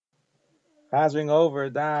passing over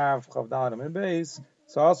Daf Chavdalim and base.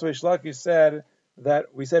 So also Reish Lakish said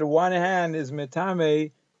that we said one hand is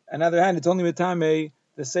mitame, another hand it's only mitame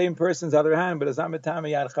the same person's other hand, but it's not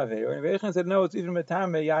mitame yad chavero. And Reish said no, it's even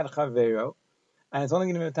mitame yad chavero, and it's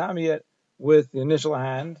only going to be mitame it with the initial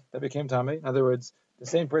hand that became tame. In other words, the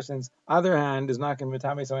same person's other hand is not going to be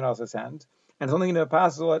mitame someone else's hand, and it's only going to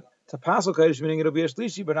passel it to passel kodesh, meaning it'll be a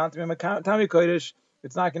shlishi, but not to be a mitame kodesh.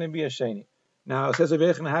 It's not going to be a sheni. Now, it says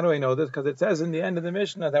Rebbeinu, how do I know this? Because it says in the end of the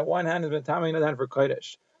Mishnah that one hand is mitame, another hand for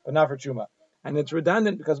kodesh, but not for truma. And it's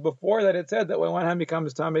redundant because before that it said that when one hand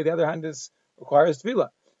becomes tame, the other hand requires tefillah.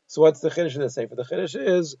 So what's the chiddush of the sefer? The chiddush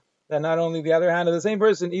is that not only the other hand of the same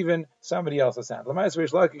person, even somebody else's hand. L'mayis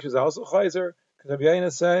Reish Lakish is also chayzer, because Rabbi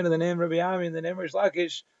Yaina said in the name of Rabbi Ami, in the name of Reish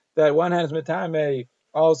Lakish, that one hand is mitame,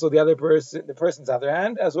 also the other person, the person's other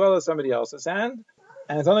hand, as well as somebody else's hand.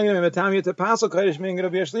 And it's only going to be mitami to passel kodesh, meaning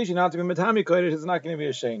it'll be a shlishi, not to be mitami kodesh. It's not going to be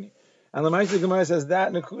a sheni. And the Ma'aseh Gemara says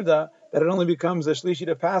that nekuda, that it only becomes a shlishi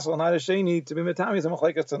to passel, not a sheni to be mitami. Is a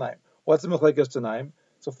mechlekas tanaim. What's a mechlekas tanaim?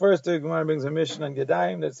 So first, the Gemara brings a mission on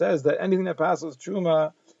Yadayim that says that anything that passes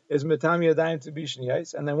truma is mitami Yadayim to be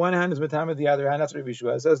shniyos, and then one hand is mitami the other hand. That's what Rabbi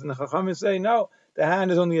Shua says. And the Chachamim say no, the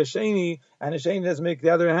hand is only a sheni, and a sheni doesn't make the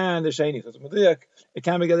other hand a sheni. So it's meduyek. It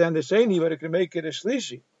can't make the other hand a sheni, but it can make it a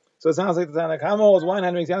shlishi. So it sounds like the Tanakh holds one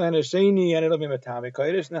hand makes the other hand a sheni, and it'll be matame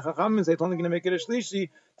kodesh. And the Chachamim say it's only going to make it a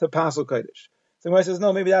shlishi to passel kodesh. So the Gemara says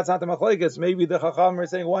no, maybe that's not the machlekes. Maybe the Chachamim are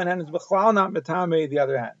saying one hand is b'chlal not matame the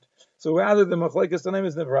other hand. So rather the machlekes the name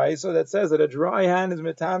is the Brai, so that says that a dry hand is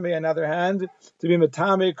matame, another hand to be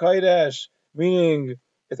matame kodesh, meaning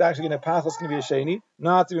it's actually going to pass. It's going to be a sheni,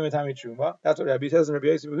 not to be matame truma. That's what Rabbi says, and Rabbi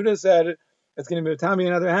Yosef Yehuda said. It's going to be mitami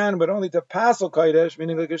another hand, but only to passel kodesh,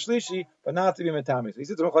 meaning like a shlishi, but not to be mitami. So he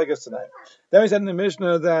said to machlekes tonight. Then we said in the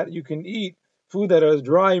Mishnah that you can eat food that is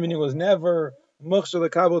dry, meaning it was never muchshel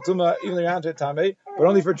lekabel tuma, even though you're not tame, but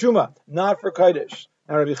only for truma, not for kodesh.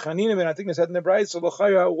 Now Rabbi Chanina ben Atikna said in the Brayso, so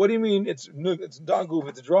l'chayra, what do you mean it's daguf,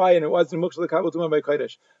 it's dry, and it wasn't muchshel lekabel tuma by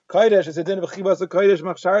kodesh? Kodesh is a din of chibas kodesh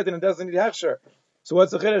machsharet, and it doesn't need hechsher. So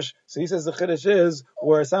what's the chiddush? So he says the chiddush is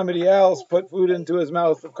where somebody else put food into his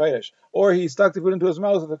mouth of kodesh, or he stuck the food into his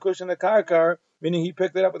mouth with a cushion of karkar, meaning he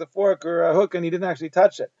picked it up with a fork or a hook and he didn't actually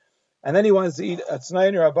touch it. And then he wants to eat a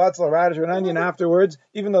tznayin or a batzel, a radish or an onion afterwards,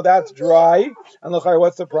 even though that's dry. And look,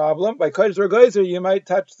 what's the problem? By kodesh or geyser, you might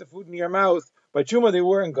touch the food in your mouth. By chuma, they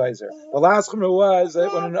weren't geyser. The last chumrah was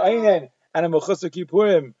that when an onion and a mechusar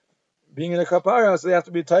kippurim being in a kapara, so they have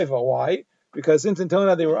to be taifa. Why? Because since in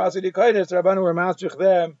Tona they were asidi kodesh, the Rabbanu were mastrich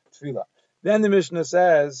them tefillah. Then the Mishnah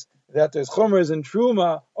says that there's chumras and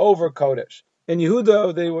truma over kodesh. In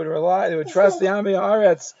Yehuda, they would trust the Amei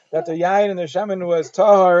Haaretz that their yain and their shaman was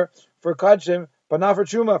tahar for kodshim, but not for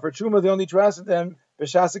truma. For truma, they only trusted them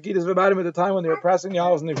b'shasakitas v'badim at the time when they were pressing the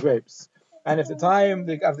olives and the grapes. And if the time of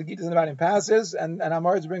the gitas and the passes, and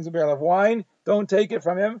Haaretz brings a barrel of wine, don't take it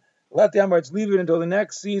from him. Let the Haaretz leave it until the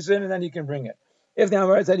next season, and then you can bring it. If the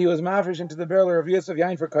Haaretz said he was mafresh into the barrel of Yosef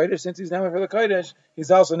Yain for Kodesh, since he's Neman for the Kodesh,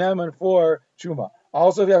 he's also Neman for Truma.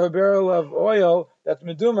 Also, if you have a barrel of oil that's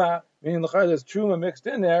Meduma, meaning the there's Truma mixed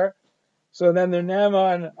in there, so then they're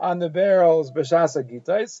Neman on the barrels B'Shasa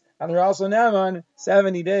Gitais, and they're also Neman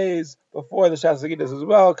 70 days before the Shasa Gitais as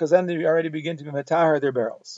well, because then they already begin to be Matahar their barrels.